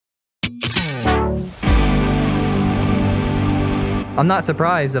I'm not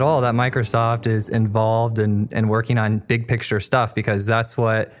surprised at all that Microsoft is involved and working on big picture stuff, because that's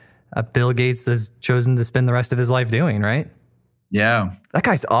what Bill Gates has chosen to spend the rest of his life doing, right? Yeah. That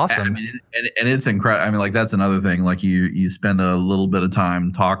guy's awesome. I mean, and it's incredible. I mean, like, that's another thing. Like, you spend a little bit of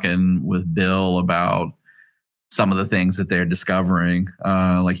time talking with Bill about some of the things that they're discovering.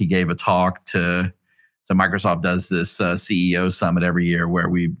 Like, he gave a talk so Microsoft does this CEO summit every year where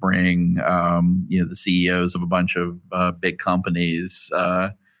we bring, the CEOs of a bunch of big companies.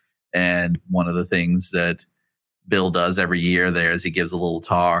 And one of the things that Bill does every year there is he gives a little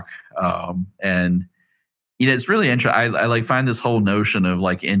talk. And it's really interesting. I like find this whole notion of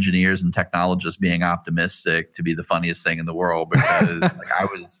like engineers and technologists being optimistic to be the funniest thing in the world, because like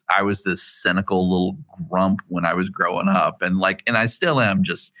I was this cynical little grump when I was growing up, and I still am.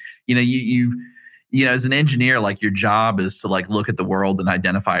 Just you as an engineer, like, your job is to like look at the world and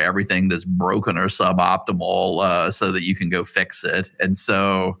identify everything that's broken or suboptimal, so that you can go fix it. And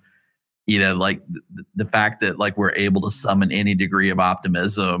so, like the fact that like we're able to summon any degree of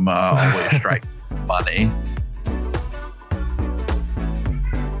optimism always strikes me funny.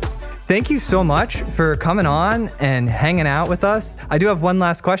 Thank you so much for coming on and hanging out with us. I do have one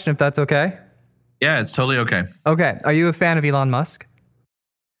last question, if that's okay. Yeah, it's totally okay. Okay. Are you a fan of Elon Musk?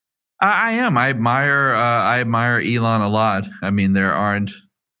 I am. I admire Elon a lot. I mean, there aren't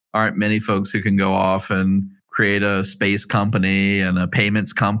many folks who can go off and create a space company and a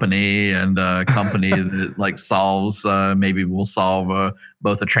payments company and a company that like maybe will solve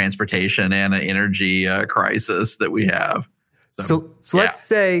both a transportation and an energy crisis that we have. So yeah.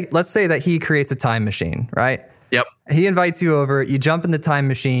 let's say that he creates a time machine, right? Yep. He invites you over, you jump in the time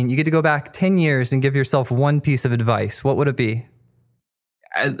machine, you get to go back 10 years and give yourself one piece of advice. What would it be?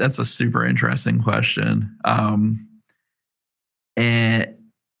 That's a super interesting question. And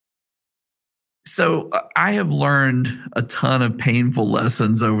so I have learned a ton of painful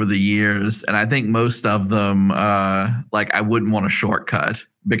lessons over the years, and I think most of them, like, I wouldn't want a shortcut,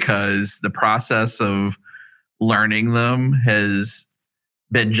 because the process of learning them has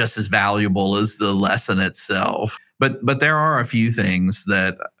been just as valuable as the lesson itself. But there are a few things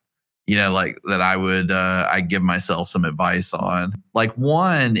that, that I give myself some advice on. Like,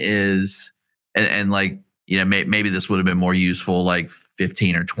 one is, and maybe this would have been more useful like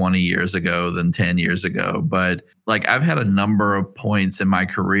 15 or 20 years ago than 10 years ago. But like, I've had a number of points in my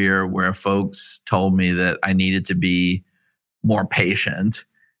career where folks told me that I needed to be more patient.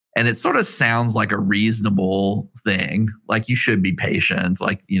 And it sort of sounds like a reasonable thing. Like, you should be patient.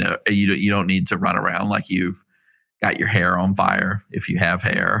 Like, you don't need to run around like you've got your hair on fire, if you have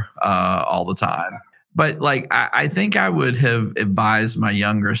hair, all the time. But like, I think I would have advised my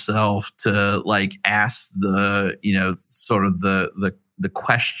younger self to like ask the, sort of the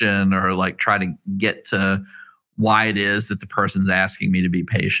question, or like try to get to why it is that the person's asking me to be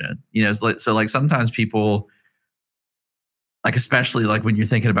patient. So like sometimes people, like, especially like when you're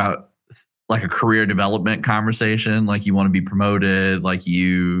thinking about like a career development conversation, like you want to be promoted, like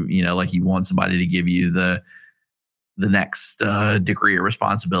you want somebody to give you the next degree of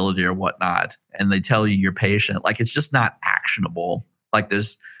responsibility or whatnot, and they tell you you're patient, like, it's just not actionable. Like,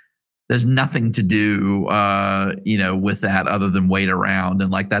 there's nothing to do, with that other than wait around,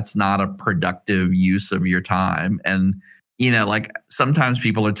 and like, that's not a productive use of your time. And like, sometimes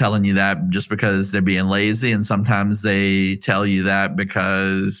people are telling you that just because they're being lazy, and sometimes they tell you that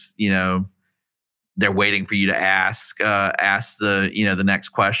because they're waiting for you to ask the next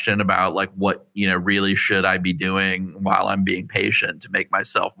question about like, what really should I be doing while I'm being patient to make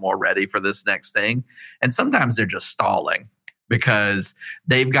myself more ready for this next thing. And sometimes they're just stalling because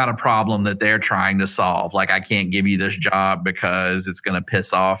they've got a problem that they're trying to solve. Like, I can't give you this job because it's going to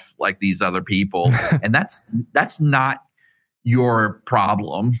piss off like these other people. And that's not your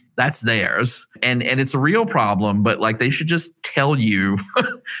problem. That's theirs. And it's a real problem, but like, they should just tell you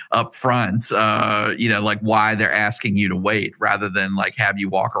up front, like why they're asking you to wait, rather than like have you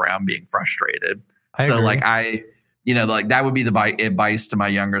walk around being frustrated. So like, like that would be the advice to my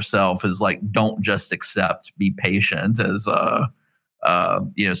younger self, is like, don't just accept, be patient, as sort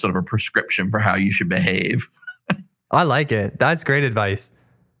of a prescription for how you should behave. I like it. That's great advice.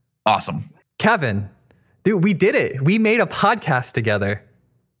 Awesome. Kevin, dude, we did it. We made a podcast together.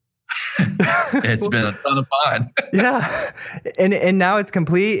 It's been a ton of fun. Yeah. And now it's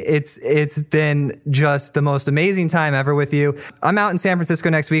complete. It's been just the most amazing time ever with you. I'm out in San Francisco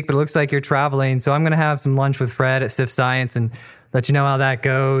next week, but it looks like you're traveling. So I'm going to have some lunch with Fred at SIF Science and let you know how that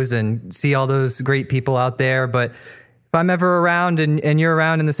goes and see all those great people out there. But if I'm ever around and you're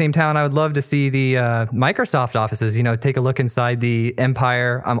around in the same town, I would love to see the Microsoft offices, take a look inside the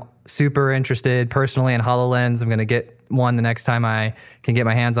Empire. I'm super interested personally in HoloLens. I'm going to get one the next time I can get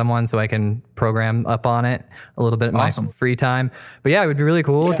my hands on one so I can program up on it a little bit in my free time. But yeah, it would be really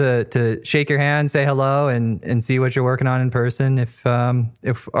cool to shake your hand, say hello, and see what you're working on in person if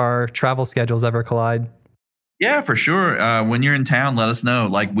our travel schedules ever collide. Yeah, for sure. When you're in town, let us know.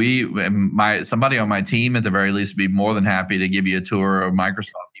 Like somebody on my team at the very least would be more than happy to give you a tour of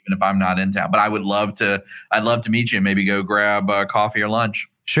Microsoft, even if I'm not in town. But I'd love to meet you and maybe go grab coffee or lunch.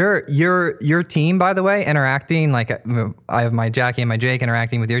 Sure. Your team, by the way, interacting, like I have my Jackie and my Jake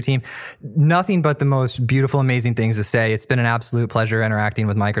interacting with your team, nothing but the most beautiful, amazing things to say. It's been an absolute pleasure interacting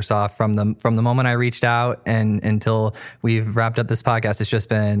with Microsoft from the moment I reached out and until we've wrapped up this podcast. It's just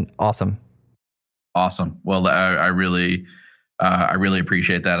been awesome. Awesome. Well, I really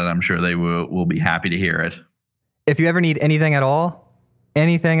appreciate that, and I'm sure they will be happy to hear it. If you ever need anything at all,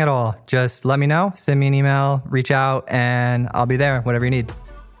 just let me know. Send me an email, reach out, and I'll be there. Whatever you need.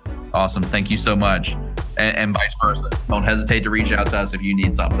 Awesome. Thank you so much, and vice versa. Don't hesitate to reach out to us if you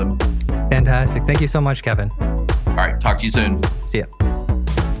need something. Fantastic. Thank you so much, Kevin. All right. Talk to you soon. See ya.